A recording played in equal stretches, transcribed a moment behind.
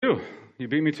You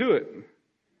beat me to it.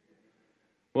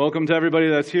 Welcome to everybody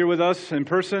that's here with us in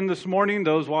person this morning,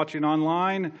 those watching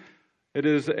online. It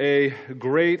is a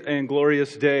great and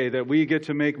glorious day that we get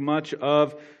to make much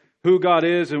of who God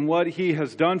is and what He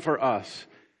has done for us.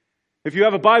 If you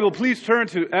have a Bible, please turn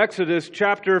to Exodus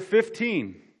chapter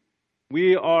 15.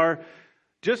 We are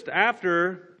just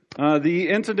after the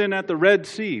incident at the Red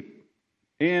Sea.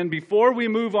 And before we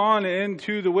move on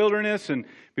into the wilderness and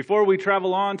before we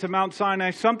travel on to Mount Sinai,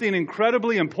 something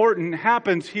incredibly important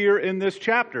happens here in this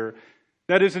chapter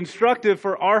that is instructive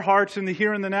for our hearts in the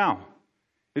here and the now.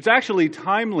 It's actually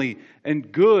timely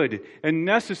and good and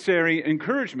necessary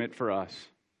encouragement for us.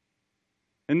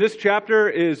 And this chapter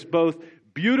is both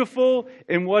beautiful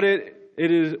in what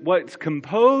what's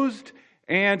composed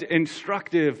and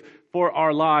instructive for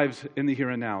our lives in the here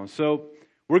and now. So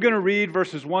we're going to read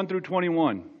verses 1 through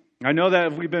 21. I know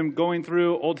that if we've been going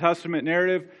through Old Testament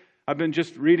narrative, I've been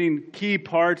just reading key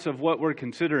parts of what we're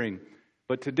considering.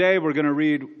 But today we're going to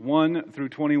read 1 through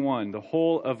 21, the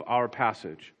whole of our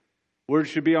passage. Words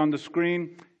should be on the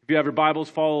screen. If you have your Bibles,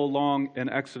 follow along in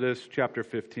Exodus chapter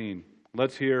 15.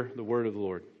 Let's hear the word of the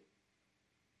Lord.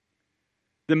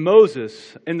 Then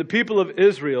Moses and the people of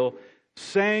Israel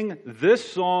sang this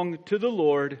song to the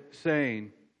Lord,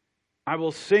 saying, I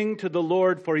will sing to the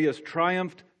Lord, for He has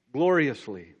triumphed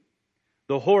gloriously.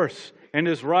 The horse and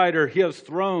his rider He has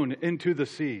thrown into the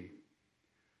sea.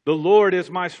 The Lord is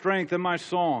my strength and my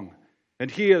song, and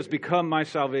He has become my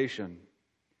salvation.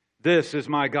 This is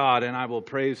my God, and I will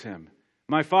praise Him,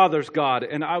 my Father's God,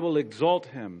 and I will exalt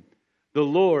Him. The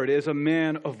Lord is a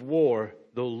man of war.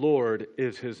 The Lord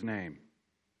is His name.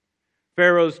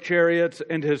 Pharaoh's chariots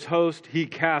and his host He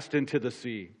cast into the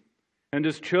sea, and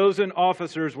His chosen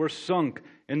officers were sunk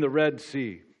in the Red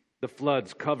Sea. The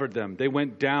floods covered them. They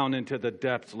went down into the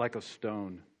depths like a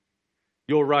stone.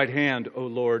 Your right hand, O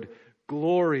Lord,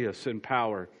 glorious in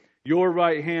power. Your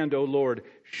right hand, O Lord,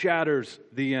 shatters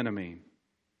the enemy.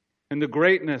 In the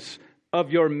greatness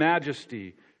of your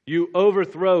majesty, you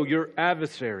overthrow your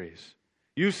adversaries.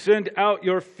 You send out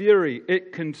your fury.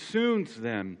 It consumes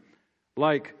them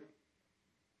like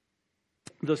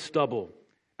the stubble.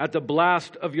 At the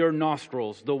blast of your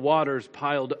nostrils, the waters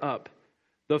piled up.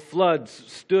 The floods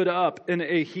stood up in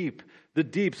a heap. The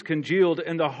deeps congealed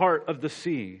in the heart of the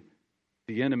sea.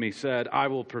 The enemy said, I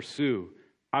will pursue.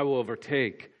 I will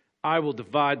overtake. I will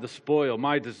divide the spoil.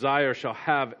 My desire shall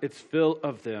have its fill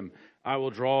of them. I will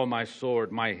draw my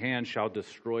sword. My hand shall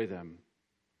destroy them.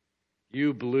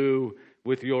 You blew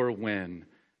with your wind.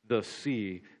 The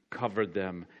sea covered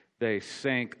them. They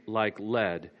sank like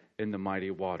lead in the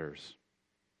mighty waters.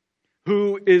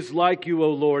 Who is like you,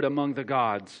 O Lord, among the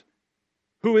gods?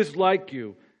 Who is like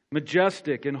you,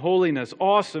 majestic in holiness,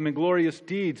 awesome in glorious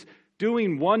deeds,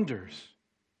 doing wonders?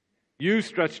 You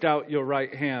stretched out your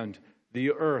right hand,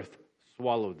 the earth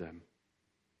swallowed them.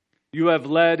 You have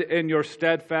led in your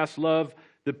steadfast love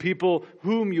the people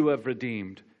whom you have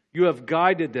redeemed. You have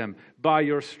guided them by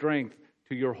your strength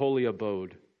to your holy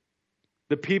abode.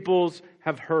 The peoples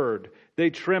have heard, they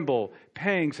tremble,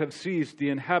 pangs have seized the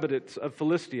inhabitants of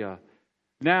Philistia.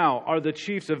 Now are the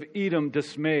chiefs of Edom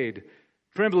dismayed.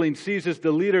 Trembling seizes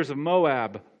the leaders of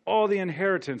Moab. All the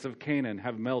inheritance of Canaan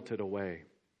have melted away.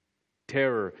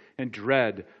 Terror and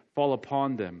dread fall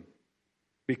upon them.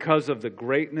 Because of the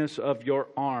greatness of your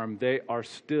arm, they are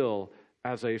still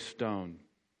as a stone.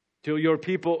 Till your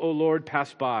people, O Lord,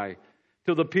 pass by.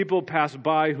 Till the people pass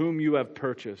by whom you have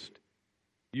purchased.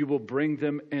 You will bring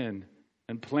them in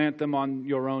and plant them on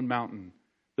your own mountain.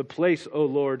 The place, O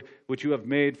Lord, which you have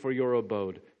made for your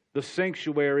abode. The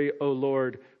sanctuary, O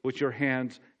Lord, which your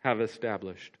hands have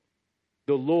established.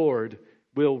 The Lord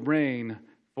will reign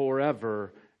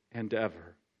forever and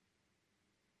ever.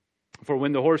 For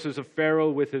when the horses of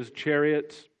Pharaoh with his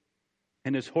chariots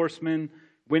and his horsemen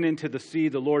went into the sea,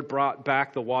 the Lord brought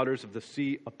back the waters of the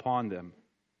sea upon them.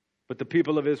 But the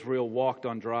people of Israel walked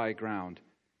on dry ground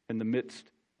in the midst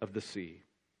of the sea.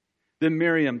 Then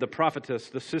Miriam, the prophetess,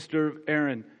 the sister of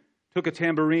Aaron, took a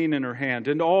tambourine in her hand,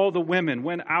 and all the women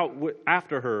went out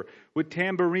after her with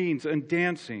tambourines and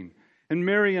dancing. And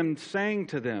Miriam sang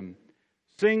to them,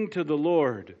 Sing to the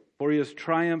Lord, for He has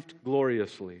triumphed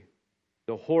gloriously.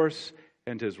 The horse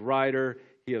and his rider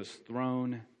He has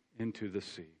thrown into the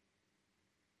sea.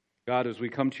 God, as we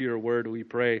come to your word, we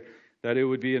pray that it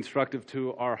would be instructive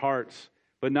to our hearts,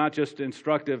 but not just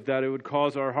instructive, that it would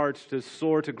cause our hearts to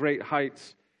soar to great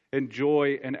heights in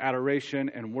joy and adoration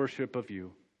and worship of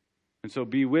you. And so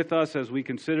be with us as we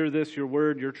consider this, your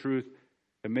word, your truth,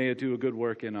 and may it do a good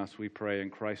work in us, we pray in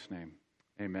Christ's name.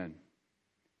 Amen.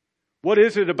 What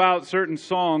is it about certain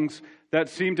songs that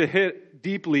seem to hit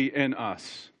deeply in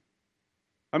us?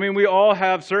 I mean, we all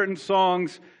have certain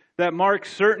songs that mark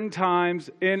certain times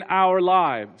in our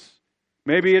lives.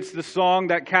 Maybe it's the song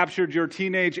that captured your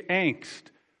teenage angst.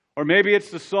 Or maybe it's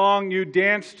the song you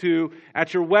danced to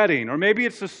at your wedding. Or maybe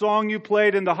it's the song you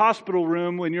played in the hospital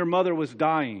room when your mother was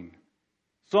dying.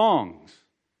 Songs.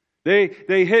 They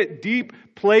hit deep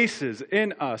places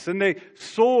in us and they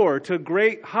soar to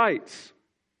great heights.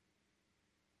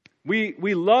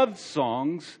 We love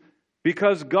songs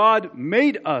because God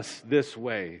made us this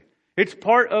way. It's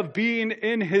part of being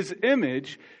in His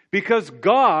image because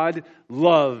God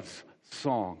loves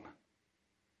song.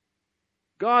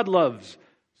 God loves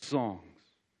songs.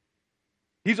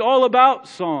 He's all about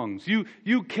songs.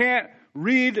 You can't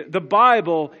read the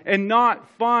Bible and not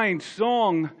find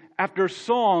song after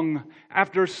song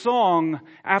after song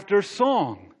after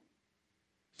song.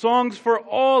 Songs for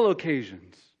all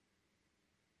occasions.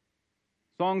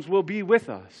 Songs will be with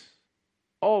us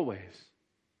always.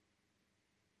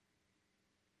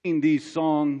 These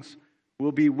songs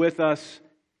will be with us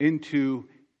into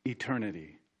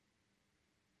eternity.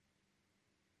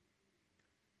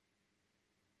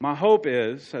 My hope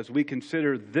is, as we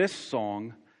consider this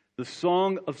song, the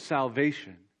song of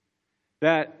salvation,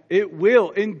 that it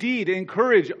will indeed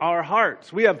encourage our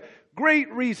hearts. We have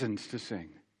great reasons to sing.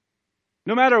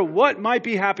 No matter what might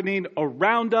be happening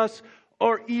around us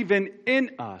or even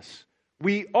in us,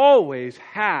 we always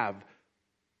have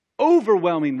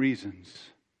overwhelming reasons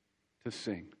to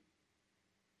sing.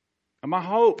 And my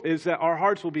hope is that our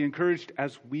hearts will be encouraged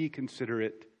as we consider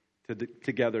it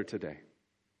together today.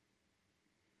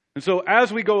 And so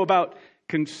as we go about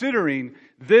considering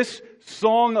this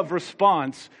song of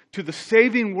response to the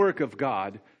saving work of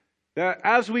God, that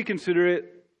as we consider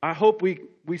it, I hope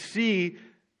we see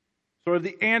sort of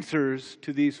the answers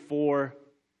to these four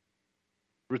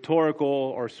rhetorical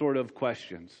or sort of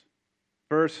questions.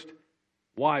 First,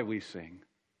 why we sing.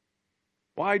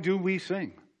 Why do we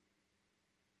sing?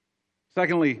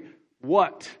 Secondly,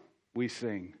 what we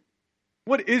sing.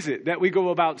 What is it that we go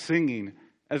about singing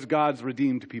as God's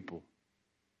redeemed people?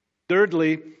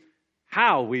 Thirdly,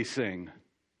 how we sing.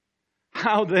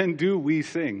 How then do we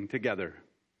sing together?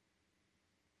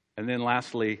 And then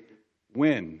lastly,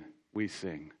 when we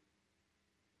sing.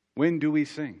 When do we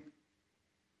sing?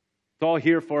 It's all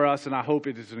here for us, and I hope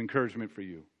it is an encouragement for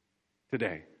you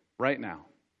today, right now.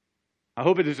 I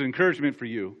hope it is an encouragement for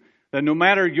you that no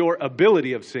matter your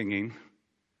ability of singing,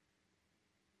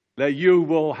 that you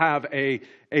will have a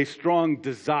strong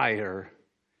desire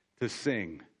to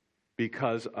sing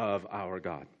because of our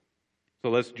God.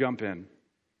 So let's jump in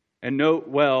and note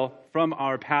well from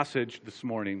our passage this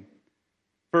morning,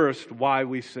 first, why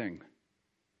we sing.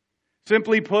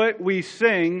 Simply put, we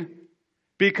sing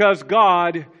because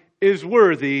God is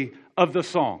worthy of the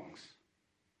songs.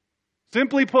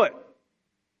 Simply put,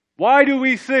 why do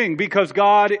we sing? Because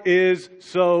God is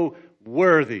so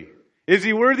worthy. Is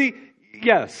He worthy?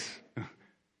 Yes.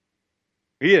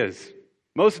 He is.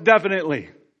 Most definitely.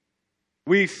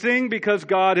 We sing because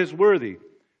God is worthy.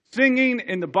 Singing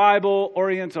in the Bible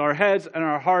orients our heads and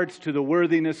our hearts to the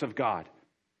worthiness of God.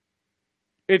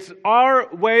 It's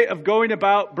our way of going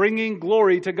about bringing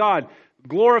glory to God,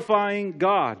 glorifying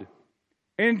God.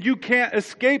 And you can't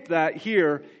escape that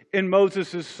here in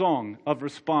Moses' song of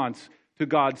response to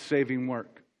God's saving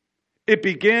work. It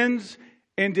begins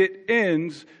and it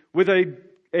ends with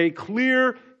a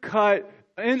clear-cut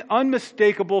and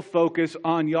unmistakable focus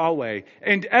on Yahweh.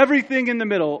 And everything in the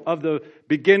middle of the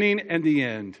beginning and the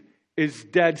end is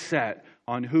dead set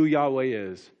on who Yahweh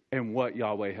is and what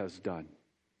Yahweh has done.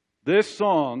 This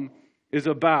song is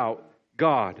about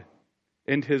God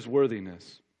and His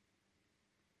worthiness.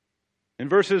 In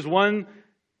verses 1,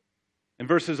 in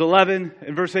verses 11,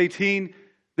 and verse 18,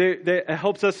 it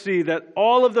helps us see that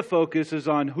all of the focus is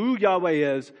on who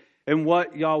Yahweh is and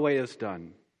what Yahweh has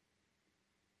done.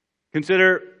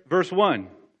 Consider verse 1.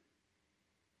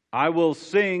 I will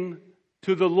sing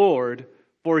to the Lord,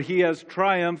 for He has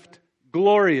triumphed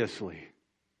gloriously.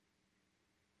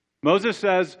 Moses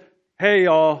says, hey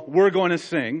y'all, we're going to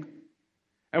sing.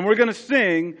 And we're going to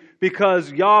sing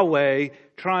because Yahweh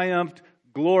triumphed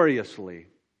gloriously.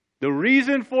 The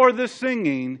reason for this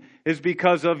singing is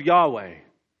because of Yahweh.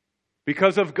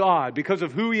 Because of God, because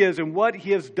of who He is and what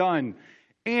He has done.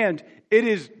 And it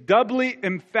is doubly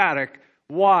emphatic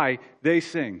why they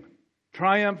sing.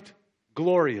 Triumphed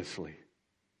gloriously.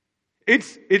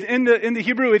 It's in the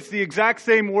Hebrew, it's the exact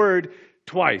same word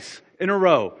twice in a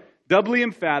row. Doubly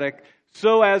emphatic,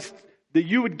 so as that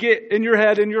you would get in your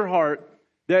head, in your heart,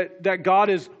 that God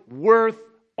is worth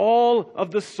all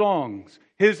of the songs.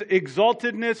 His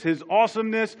exaltedness, His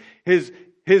awesomeness, His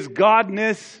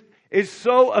Godness is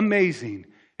so amazing.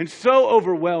 and so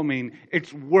overwhelming,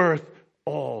 it's worth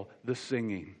all the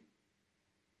singing.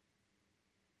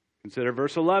 Consider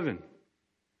verse 11.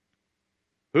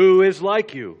 Who is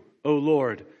like you, O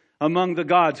Lord, among the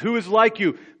gods? Who is like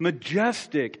you,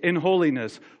 majestic in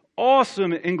holiness,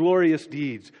 awesome in glorious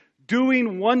deeds,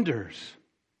 doing wonders?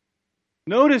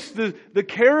 Notice the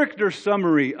character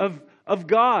summary of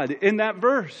God in that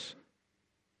verse.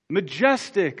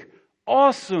 Majestic,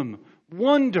 awesome,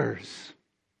 wonders.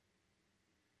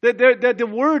 That the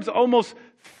words almost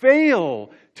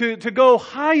fail to go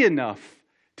high enough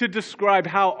to describe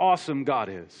how awesome God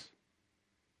is.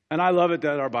 And I love it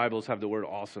that our Bibles have the word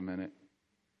awesome in it.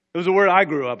 It was a word I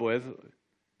grew up with.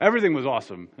 Everything was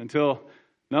awesome until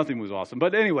nothing was awesome.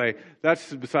 But anyway,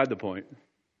 that's beside the point.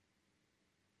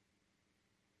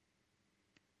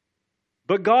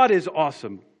 But God is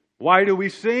awesome. Why do we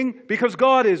sing? Because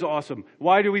God is awesome.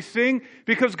 Why do we sing?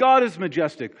 Because God is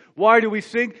majestic. Why do we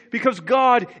sing? Because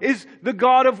God is the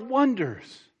God of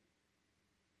wonders.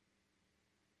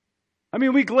 I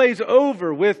mean, we glaze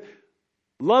over with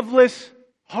loveless,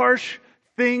 harsh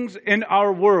things in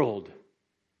our world.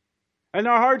 And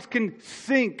our hearts can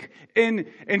sink in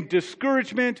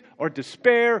discouragement or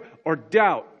despair or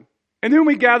doubt. And then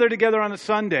we gather together on a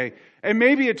Sunday, and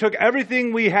maybe it took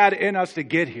everything we had in us to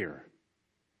get here.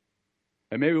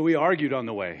 And maybe we argued on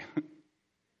the way.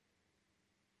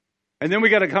 And then we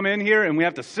got to come in here and we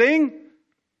have to sing.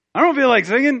 I don't feel like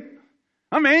singing.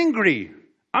 I'm angry.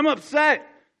 I'm upset.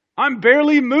 I'm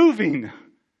barely moving.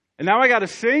 And now I got to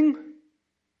sing?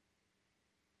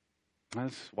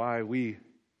 That's why we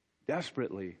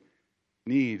desperately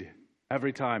need,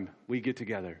 every time we get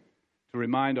together, to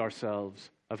remind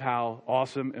ourselves of how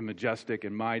awesome and majestic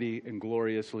and mighty and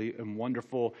gloriously and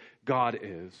wonderful God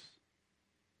is.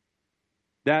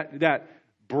 That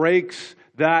breaks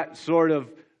that sort of,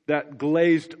 that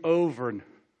glazed over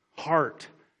heart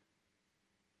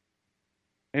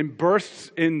and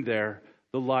bursts in there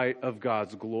the light of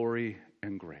God's glory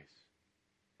and grace.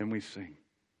 And we sing.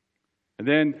 And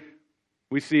then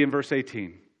we see in verse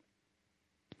 18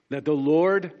 that the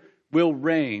Lord will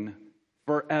reign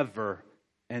forever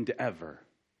and ever.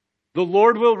 The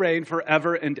Lord will reign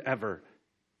forever and ever.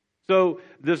 So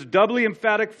this doubly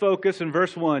emphatic focus in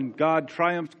verse 1, God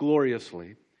triumphs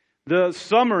gloriously. The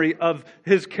summary of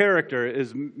his character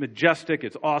is majestic,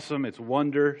 it's awesome, it's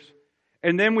wonders.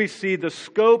 And then we see the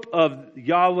scope of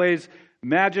Yahweh's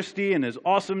majesty and his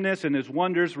awesomeness and his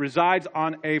wonders resides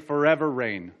on a forever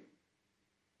reign,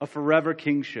 a forever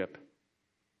kingship.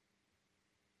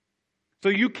 So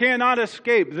you cannot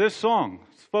escape this song's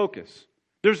focus.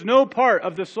 There's no part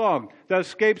of the song that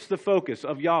escapes the focus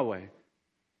of Yahweh.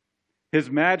 His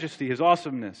majesty, his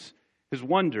awesomeness, his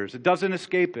wonders. It doesn't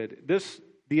escape it.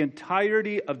 The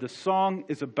entirety of the song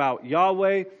is about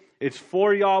Yahweh. It's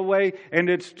for Yahweh, and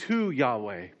it's to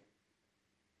Yahweh.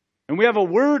 And we have a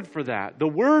word for that. The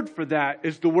word for that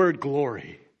is the word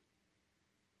glory.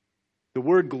 The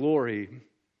word glory.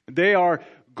 They are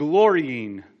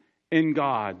glorying in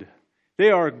God.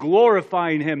 They are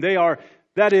glorifying Him.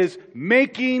 That is,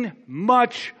 making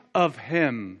much of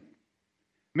Him.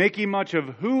 Making much of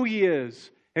who He is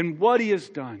and what He has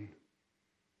done.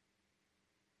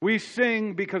 We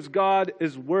sing because God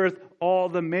is worth all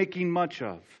the making much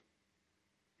of.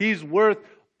 He's worth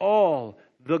all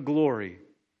the glory.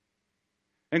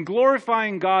 And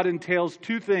glorifying God entails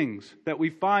two things that we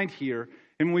find here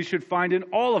and we should find in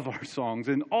all of our songs,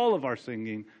 in all of our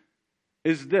singing,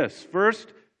 is this.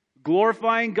 First,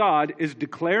 glorifying God is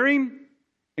declaring,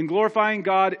 and glorifying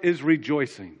God is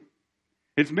rejoicing.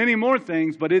 It's many more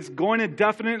things, but it's going to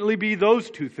definitely be those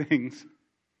two things.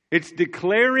 It's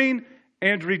declaring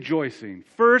and rejoicing.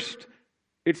 First,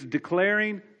 it's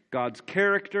declaring God's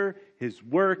character, His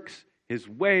works, His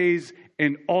ways,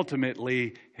 and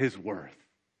ultimately His worth.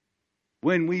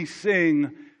 When we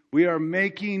sing, we are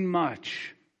making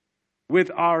much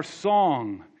with our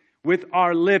song, with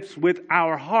our lips, with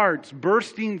our hearts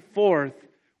bursting forth.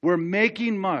 We're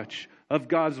making much of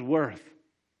God's worth,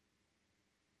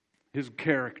 His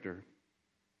character,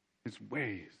 His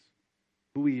ways,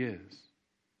 who He is.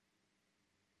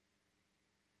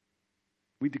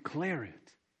 We declare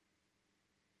it.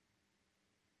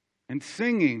 And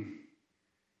singing,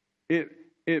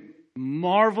 it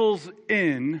marvels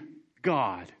in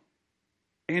God,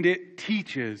 and it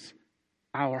teaches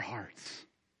our hearts.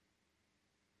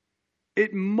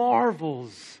 It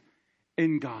marvels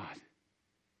in God.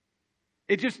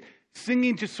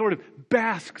 Singing just sort of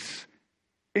basks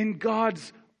in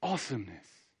God's awesomeness.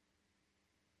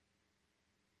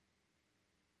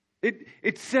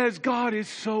 It says God is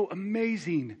so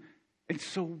amazing and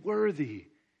so worthy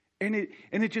And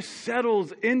it just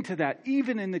settles into that,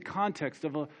 even in the context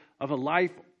of a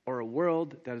life or a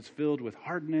world that is filled with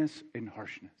hardness and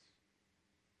harshness.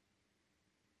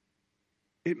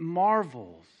 It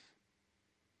marvels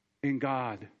in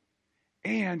God,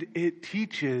 and it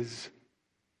teaches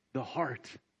the heart.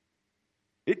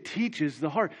 It teaches the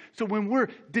heart. So when we're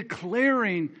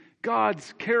declaring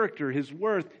God's character, His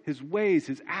worth, His ways,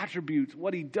 His attributes,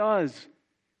 what He does,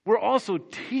 we're also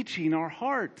teaching our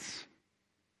hearts.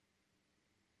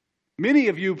 Many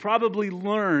of you probably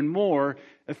learn more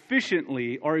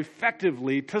efficiently or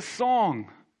effectively to song.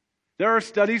 There are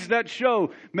studies that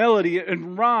show melody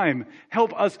and rhyme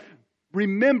help us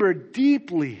remember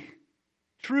deeply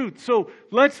truth. So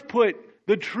let's put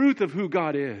the truth of who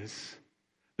God is,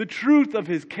 the truth of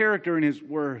His character and His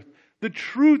worth, the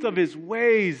truth of His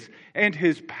ways and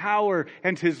His power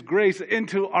and His grace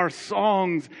into our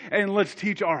songs, and let's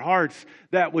teach our hearts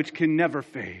that which can never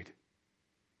fade.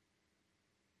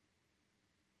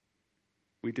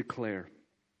 We declare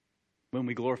when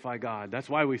we glorify God. That's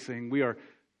why we sing. We are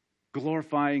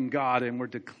glorifying God, and we're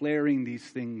declaring these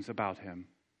things about Him.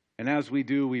 And as we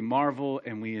do, we marvel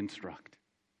and we instruct.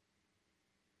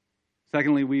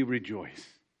 Secondly, we rejoice.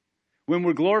 When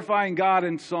we're glorifying God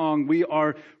in song, we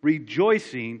are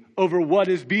rejoicing over what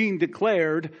is being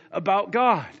declared about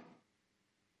God.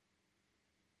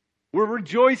 We're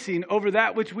rejoicing over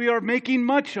that which we are making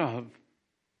much of.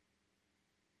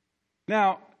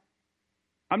 Now,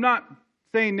 I'm not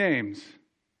saying names,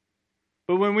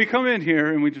 but when we come in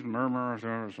here and we just murmur,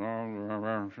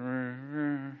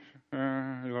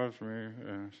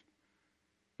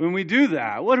 when we do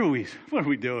that, what are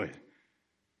we doing?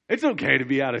 It's okay to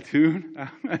be out of tune.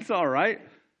 That's all right.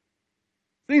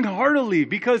 Sing heartily,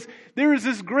 because there is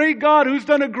this great God who's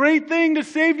done a great thing to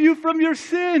save you from your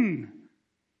sin.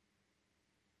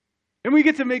 And we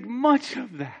get to make much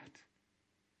of that.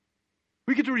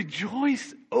 We get to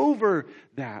rejoice over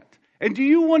that. And do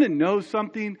you want to know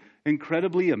something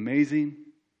incredibly amazing?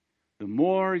 The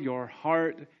more your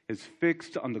heart is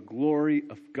fixed on the glory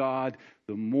of God,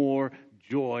 the more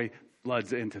joy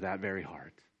floods into that very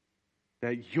heart.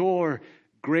 That your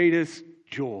greatest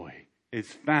joy is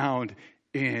found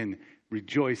in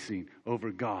rejoicing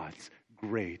over God's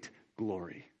great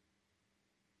glory.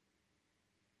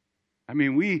 I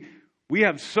mean, we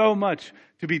have so much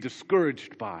to be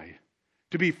discouraged by,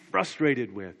 to be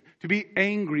frustrated with, to be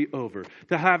angry over,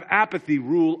 to have apathy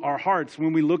rule our hearts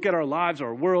when we look at our lives,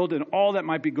 our world, and all that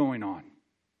might be going on.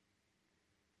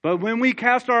 But when we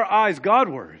cast our eyes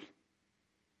Godward,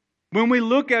 when we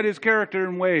look at His character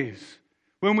and ways,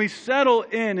 when we settle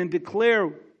in and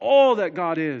declare all that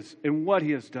God is and what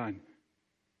He has done,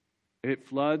 it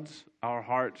floods our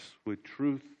hearts with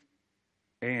truth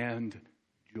and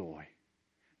joy.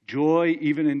 Joy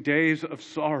even in days of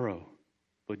sorrow,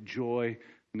 but joy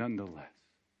nonetheless.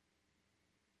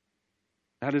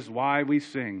 That is why we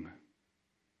sing.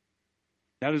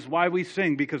 That is why we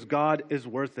sing, because God is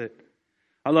worth it.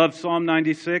 I love Psalm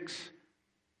 96,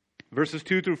 verses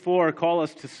 2 through 4 call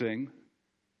us to sing.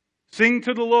 Sing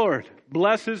to the Lord,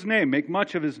 bless His name, make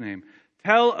much of His name.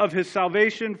 Tell of His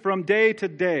salvation from day to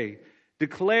day.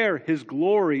 Declare His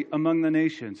glory among the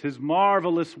nations, His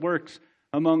marvelous works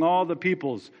among all the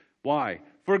peoples. Why?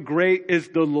 For great is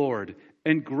the Lord,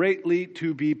 and greatly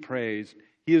to be praised.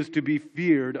 He is to be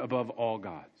feared above all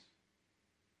gods.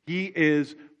 He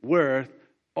is worth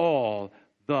all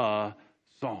the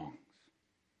songs.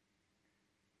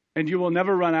 And you will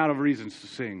never run out of reasons to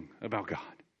sing about God.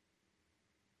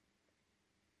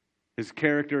 His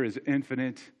character is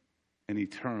infinite and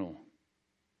eternal.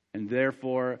 And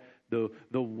therefore, the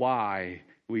why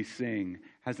we sing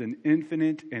has an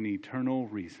infinite and eternal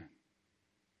reason.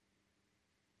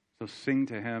 So sing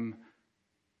to Him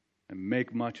and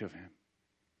make much of Him.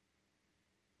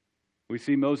 We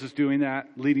see Moses doing that,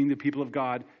 leading the people of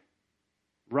God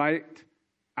right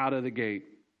out of the gate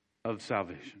of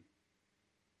salvation.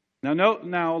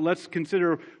 Now let's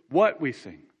consider what we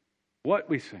sing. What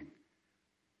we sing.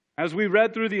 As we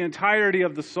read through the entirety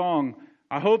of the song,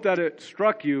 I hope that it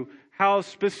struck you how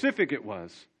specific it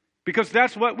was. Because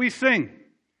that's what we sing.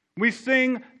 We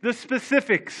sing the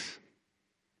specifics.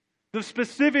 The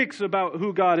specifics about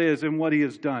who God is and what He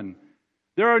has done.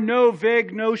 There are no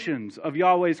vague notions of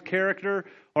Yahweh's character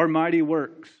or mighty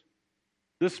works.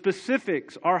 The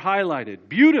specifics are highlighted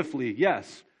beautifully,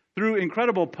 yes, through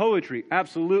incredible poetry,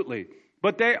 absolutely.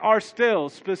 But they are still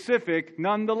specific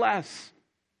nonetheless.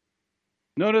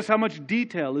 Notice how much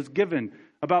detail is given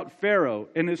about Pharaoh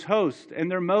and his host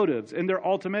and their motives and their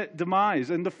ultimate demise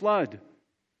in the flood.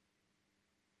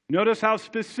 Notice how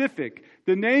specific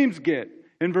the names get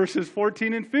in verses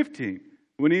 14 and 15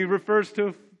 when he refers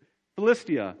to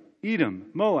Philistia, Edom,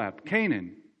 Moab,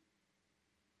 Canaan.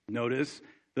 Notice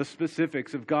the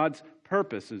specifics of God's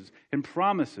purposes and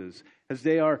promises as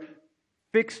they are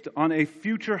fixed on a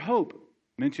future hope,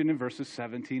 mentioned in verses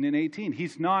 17 and 18.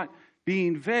 He's not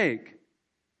being vague.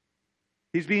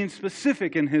 He's being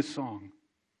specific in his song.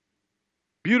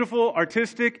 Beautiful,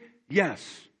 artistic,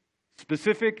 yes.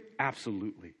 Specific,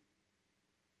 absolutely.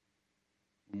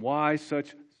 Why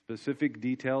such specific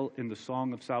detail in the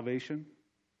song of salvation?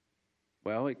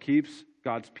 Well, it keeps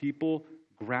God's people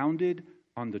grounded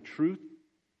on the truth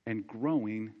and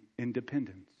growing in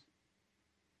dependence.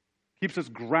 Keeps us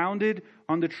grounded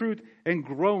on the truth and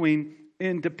growing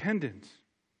in dependence.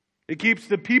 It keeps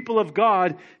the people of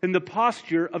God in the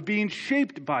posture of being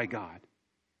shaped by God.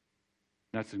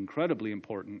 That's incredibly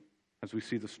important as we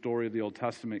see the story of the Old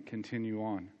Testament continue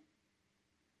on.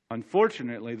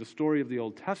 Unfortunately, the story of the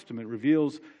Old Testament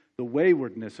reveals the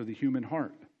waywardness of the human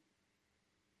heart.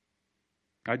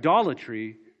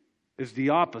 Idolatry is the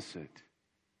opposite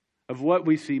of what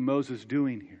we see Moses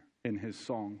doing here in his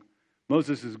song.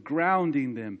 Moses is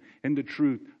grounding them in the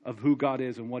truth of who God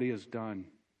is and what he has done,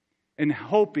 and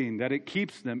hoping that it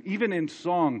keeps them, even in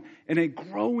song, in a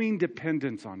growing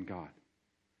dependence on God.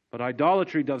 But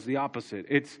idolatry does the opposite.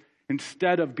 It's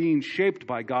instead of being shaped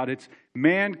by God, it's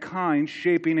mankind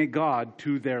shaping a God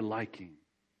to their liking.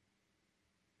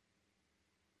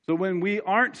 So when we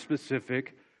aren't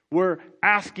specific, we're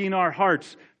asking our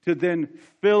hearts to then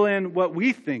fill in what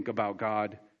we think about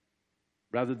God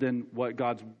rather than what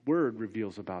God's word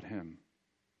reveals about him.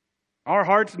 Our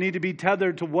hearts need to be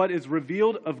tethered to what is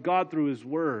revealed of God through his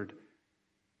word,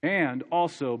 and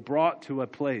also brought to a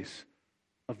place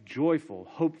of joyful,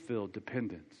 hope-filled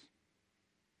dependence.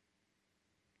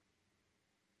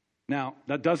 Now,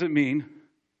 that doesn't mean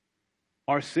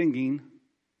our singing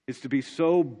is to be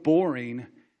so boring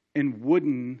and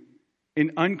wooden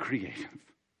and uncreative.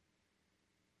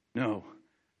 No,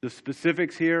 the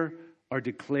specifics here are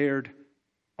declared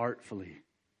artfully,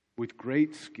 with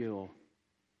great skill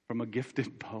from a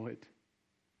gifted poet.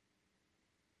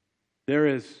 There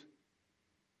is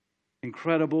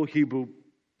incredible Hebrew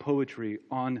poetry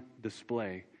on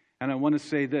display. And I want to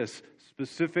say this,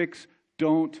 specifics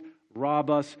don't rob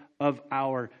us of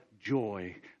our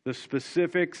joy. The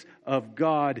specifics of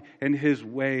God and his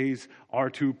ways are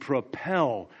to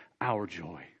propel our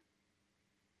joy.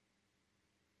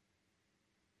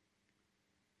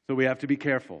 So we have to be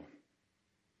careful.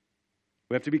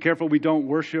 We have to be careful we don't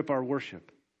worship our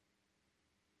worship.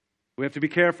 We have to be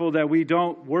careful that we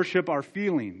don't worship our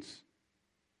feelings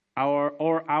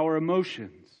or our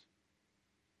emotions.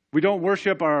 We don't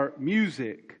worship our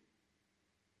music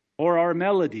or our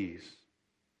melodies.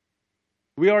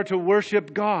 We are to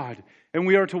worship God, and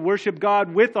we are to worship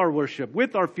God with our worship,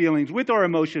 with our feelings, with our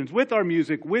emotions, with our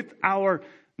music, with our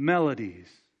melodies.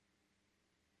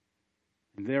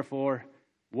 And therefore,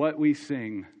 what we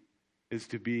sing is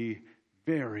to be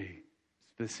very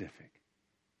specific.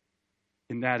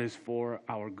 And that is for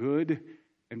our good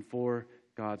and for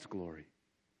God's glory.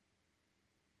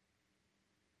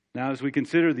 Now, as we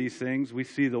consider these things, we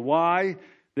see the why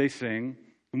they sing,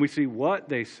 and we see what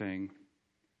they sing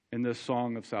in this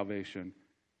song of salvation.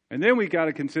 And then we got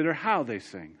to consider how they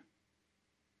sing.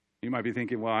 You might be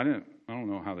thinking, well, I don't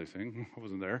know how they sing. I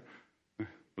wasn't there.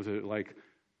 Was it like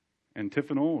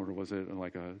antiphonal, or was it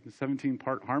like a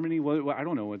 17-part harmony? Well, I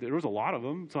don't know. There was a lot of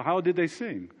them. So how did they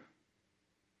sing?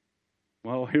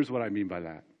 Well, here's what I mean by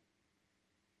that.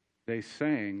 They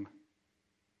sang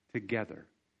together.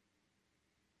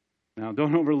 Now,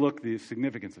 don't overlook the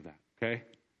significance of that, okay?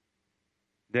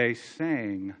 They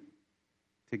sang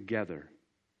together.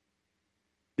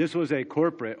 This was a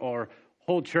corporate or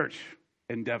whole church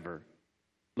endeavor.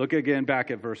 Look again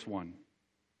back at verse 1.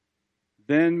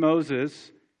 Then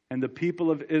Moses and the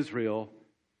people of Israel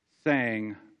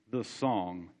sang the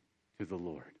song to the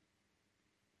Lord.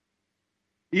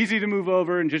 Easy to move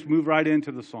over and just move right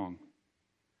into the song.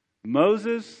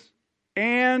 Moses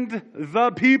and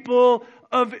the people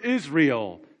of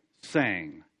Israel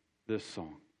sang this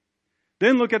song.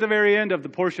 Then look at the very end of the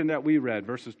portion that we read,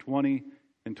 verses 20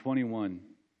 and 21.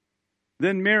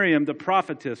 Then Miriam, the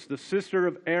prophetess, the sister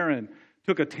of Aaron,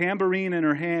 took a tambourine in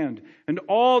her hand, and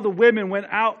all the women went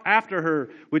out after her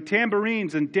with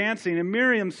tambourines and dancing. And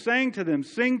Miriam sang to them,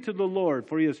 "Sing to the Lord,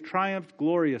 for he has triumphed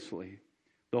gloriously.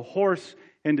 The horse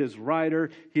and his rider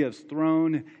he has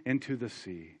thrown into the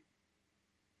sea."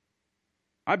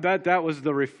 I bet that was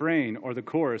the refrain or the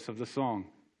chorus of the song.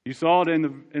 You saw it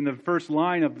in the first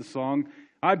line of the song.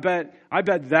 I bet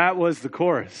that was the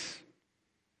chorus.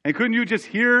 And couldn't you just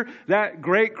hear that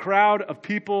great crowd of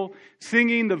people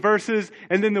singing the verses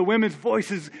and then the women's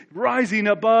voices rising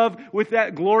above with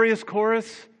that glorious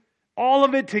chorus? All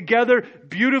of it together,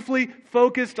 beautifully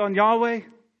focused on Yahweh.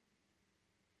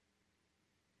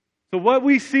 So what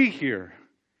we see here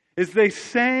is they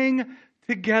sang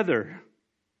together.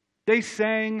 They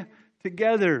sang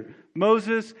together.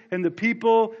 Moses and the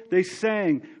people, they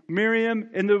sang. Miriam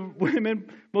and the women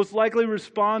most likely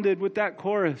responded with that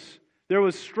chorus. There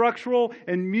was structural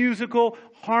and musical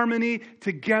harmony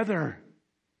together.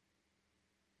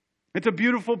 It's a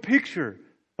beautiful picture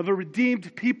of a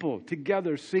redeemed people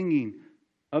together singing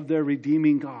of their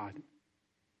redeeming God.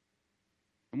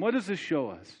 And what does this show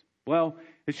us? Well,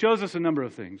 it shows us a number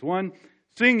of things. One,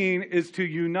 singing is to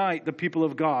unite the people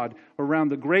of God around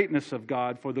the greatness of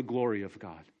God for the glory of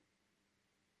God.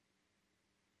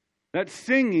 That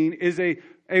singing is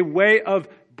a way of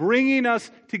bringing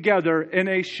us together in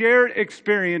a shared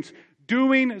experience,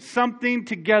 doing something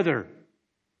together.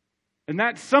 And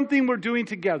that something we're doing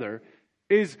together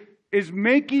is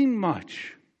making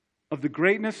much of the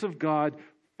greatness of God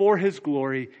for His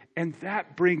glory, and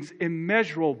that brings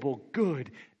immeasurable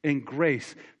good and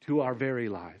grace to our very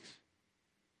lives.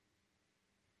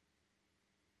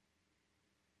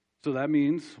 So that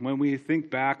means when we think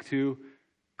back to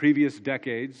previous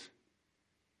decades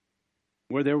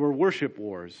where there were worship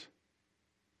wars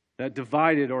that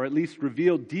divided or at least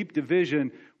revealed deep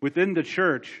division within the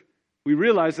church, we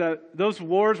realize that those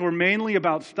wars were mainly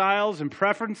about styles and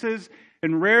preferences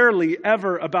and rarely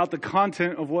ever about the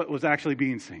content of what was actually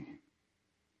being sung.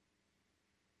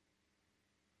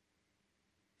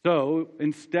 So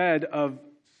instead of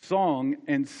song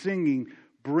and singing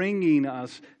bringing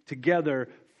us together,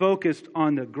 focused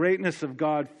on the greatness of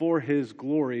God for His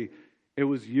glory, it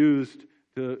was used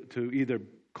to either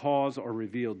cause or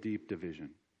reveal deep division.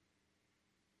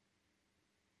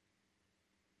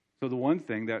 So the one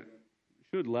thing that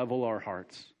should level our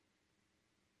hearts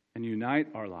and unite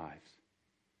our lives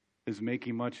is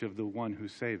making much of the one who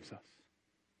saves us.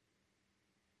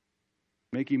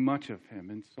 Making much of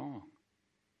Him in song.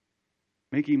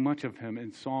 Making much of Him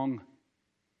in song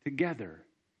together.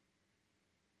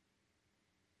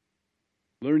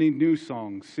 Learning new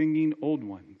songs, singing old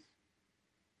ones.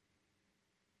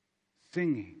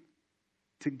 Singing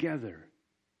together.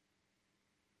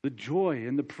 The joy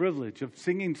and the privilege of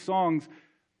singing songs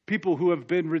people who have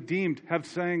been redeemed have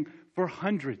sang for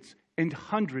hundreds and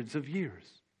hundreds of years.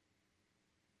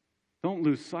 Don't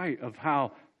lose sight of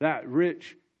how that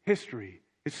rich history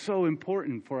is so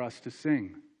important for us to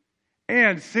sing.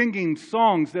 And singing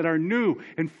songs that are new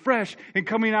and fresh and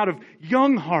coming out of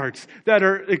young hearts that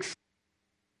are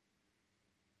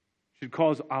should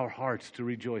cause our hearts to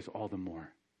rejoice all the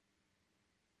more.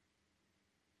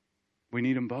 We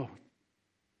need them both.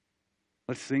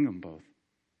 Let's sing them both.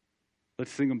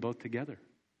 Let's sing them both together.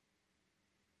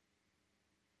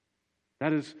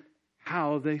 That is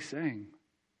how they sang.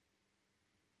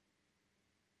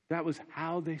 That was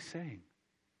how they sang.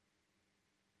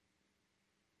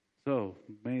 So,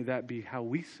 may that be how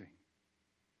we sing.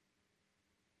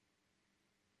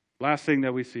 Last thing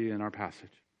that we see in our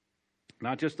passage.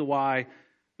 Not just the why,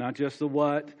 not just the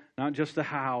what, not just the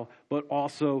how, but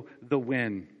also the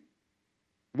when.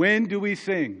 When do we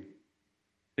sing?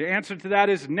 The answer to that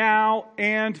is now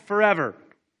and forever.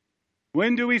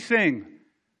 When do we sing?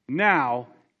 Now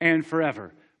and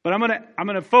forever. But I'm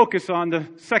going to focus on the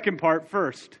second part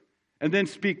first and then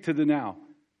speak to the now.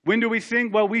 When do we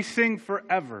sing? Well, we sing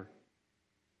forever.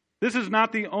 This is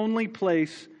not the only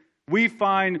place we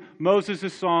find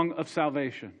Moses' song of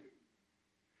salvation.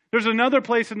 There's another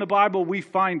place in the Bible we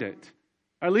find it.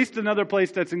 Or at least another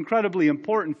place that's incredibly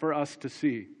important for us to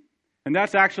see. And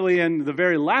that's actually in the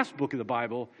very last book of the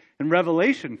Bible, in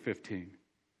Revelation 15.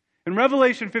 In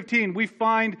Revelation 15, we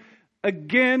find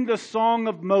again the song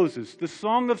of Moses, the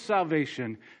song of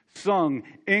salvation, sung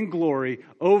in glory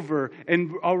over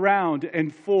and around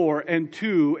and for and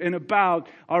to and about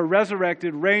our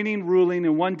resurrected, reigning, ruling,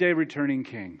 and one day returning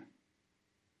King.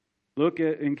 Look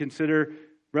at and consider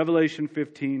Revelation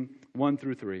 15, 1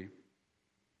 through 3.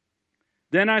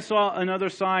 Then I saw another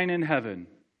sign in heaven.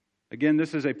 Again,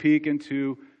 this is a peek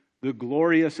into the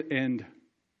glorious end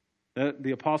that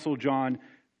the Apostle John,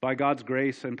 by God's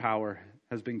grace and power,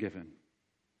 has been given.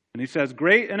 And he says,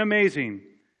 great and amazing,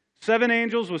 7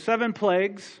 angels with 7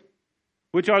 plagues,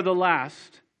 which are the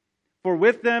last, for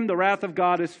with them the wrath of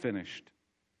God is finished.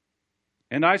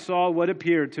 And I saw what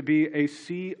appeared to be a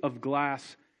sea of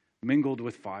glass mingled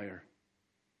with fire.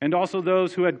 And also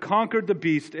those who had conquered the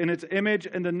beast and its image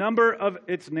and the number of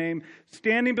its name,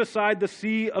 standing beside the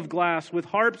sea of glass with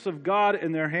harps of God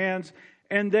in their hands,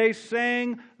 and they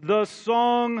sang the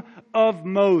song of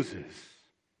Moses,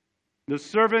 the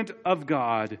servant of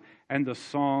God, and the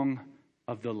song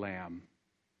of the Lamb.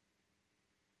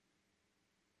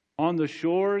 On the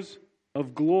shores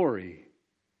of glory,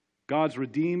 God's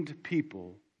redeemed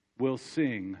people will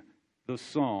sing the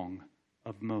song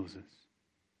of Moses.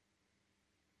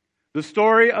 The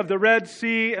story of the Red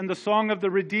Sea and the song of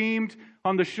the redeemed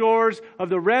on the shores of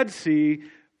the Red Sea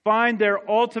find their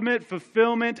ultimate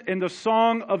fulfillment in the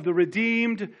song of the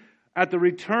redeemed at the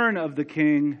return of the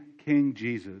King, King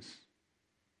Jesus.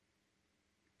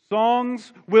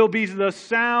 Songs will be the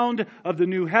sound of the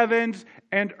new heavens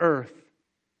and earth,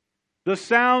 the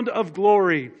sound of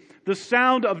glory, the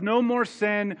sound of no more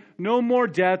sin, no more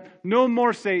death, no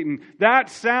more Satan. That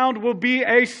sound will be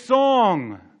a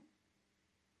song.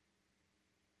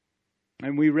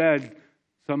 And we read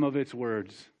some of its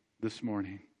words this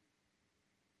morning.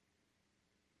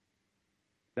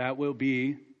 That will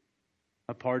be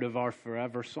a part of our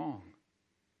forever song.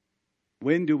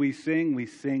 When do we sing? We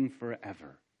sing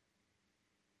forever.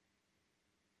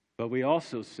 But we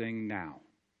also sing now.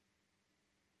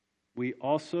 We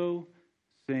also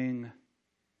sing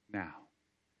now.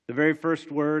 The very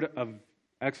first word of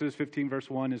Exodus 15 verse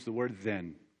 1 is the word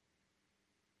then.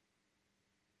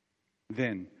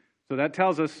 Then. So that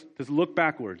tells us to look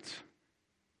backwards.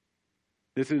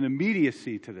 There's an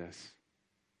immediacy to this.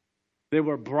 They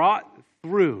were brought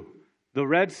through the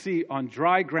Red Sea on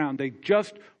dry ground. They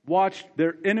just watched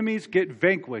their enemies get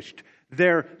vanquished.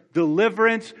 Their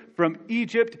deliverance from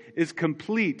Egypt is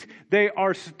complete. They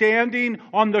are standing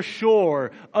on the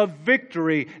shore of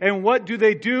victory. And what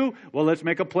do? Well, let's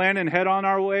make a plan and head on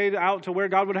our way out to where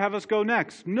God would have us go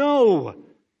next. No.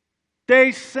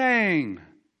 They sang.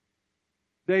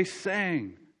 They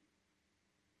sang.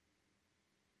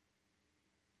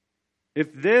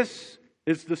 If this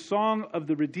is the song of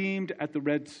the redeemed at the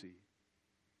Red Sea,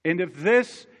 and if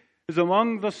this is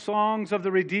among the songs of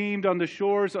the redeemed on the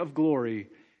shores of glory,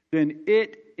 then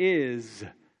it is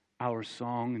our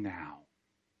song now.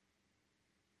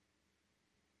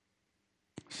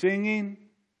 Singing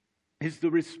is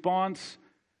the response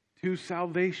to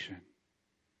salvation.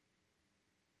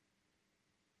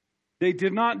 They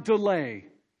did not delay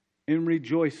in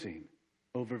rejoicing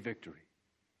over victory.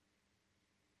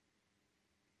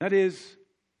 That is,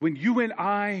 when you and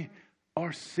I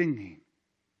are singing,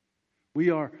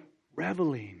 we are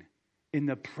reveling in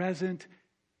the present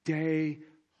day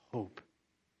hope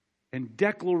and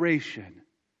declaration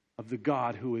of the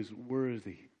God who is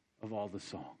worthy of all the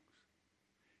songs.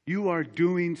 You are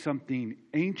doing something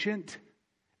ancient,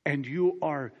 and you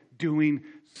are doing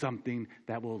something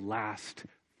that will last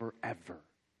forever.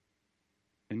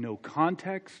 And no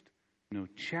context, no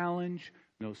challenge,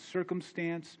 no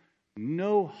circumstance,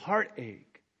 no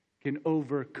heartache can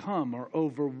overcome or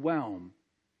overwhelm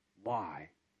why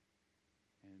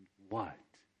and what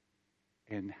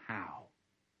and how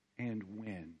and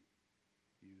when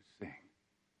you sing.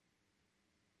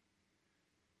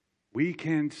 We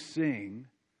can sing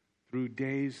through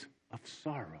days of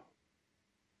sorrow.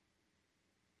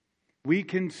 We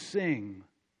can sing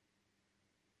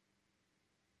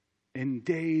in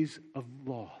days of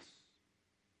loss.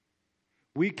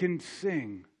 We can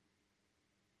sing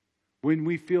when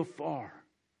we feel far.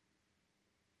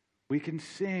 We can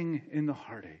sing in the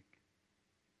heartache.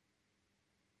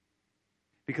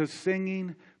 Because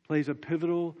singing plays a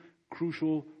pivotal,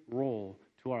 crucial role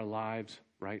to our lives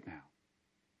right now.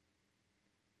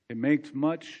 It makes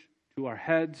much to our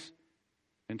heads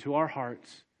and to our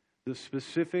hearts the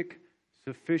specific,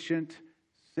 sufficient,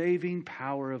 saving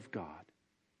power of God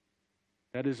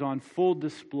that is on full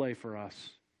display for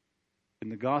us in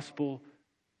the gospel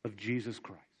of Jesus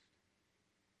Christ.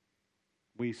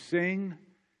 We sing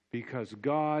because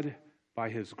God, by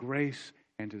His grace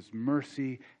and His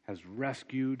mercy, has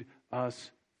rescued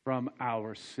us from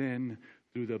our sin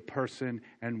through the person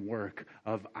and work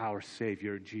of our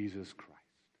Savior, Jesus Christ.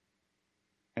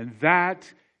 And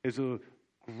that is a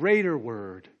greater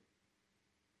word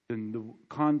than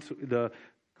the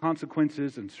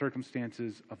consequences and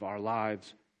circumstances of our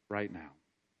lives right now.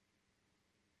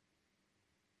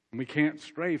 And we can't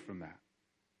stray from that.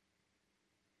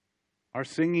 Our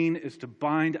singing is to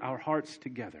bind our hearts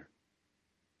together,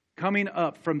 coming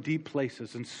up from deep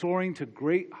places and soaring to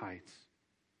great heights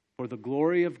for the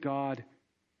glory of God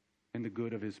and the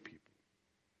good of His people.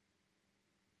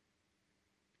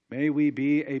 May we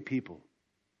be a people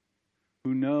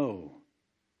who know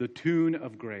the tune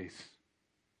of grace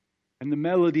and the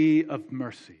melody of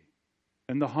mercy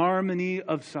and the harmony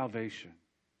of salvation.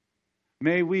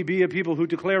 May we be a people who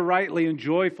declare rightly and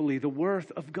joyfully the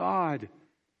worth of God.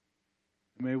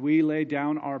 May we lay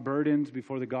down our burdens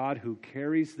before the God who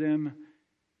carries them,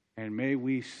 and may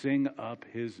we sing up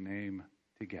his name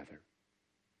together.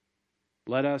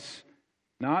 Let us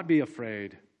not be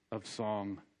afraid of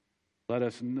song. Let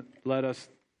us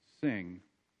sing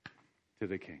to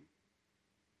the King.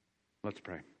 Let's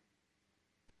pray.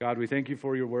 God, we thank you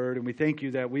for your word, and we thank you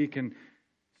that we can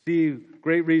see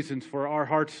great reasons for our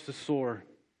hearts to soar.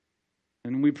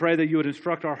 And we pray that you would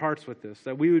instruct our hearts with this,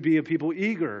 that we would be a people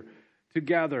eager to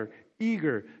gather,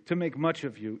 eager to make much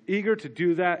of you, eager to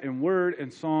do that in word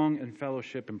and song and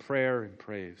fellowship and prayer and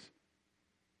praise.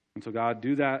 And so, God,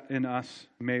 do that in us.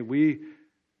 May we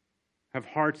have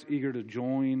hearts eager to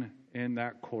join in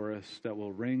that chorus that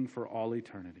will ring for all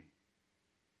eternity.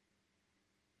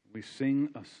 We sing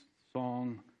a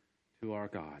song to our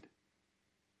God.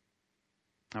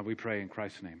 Now we pray in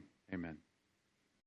Christ's name. Amen.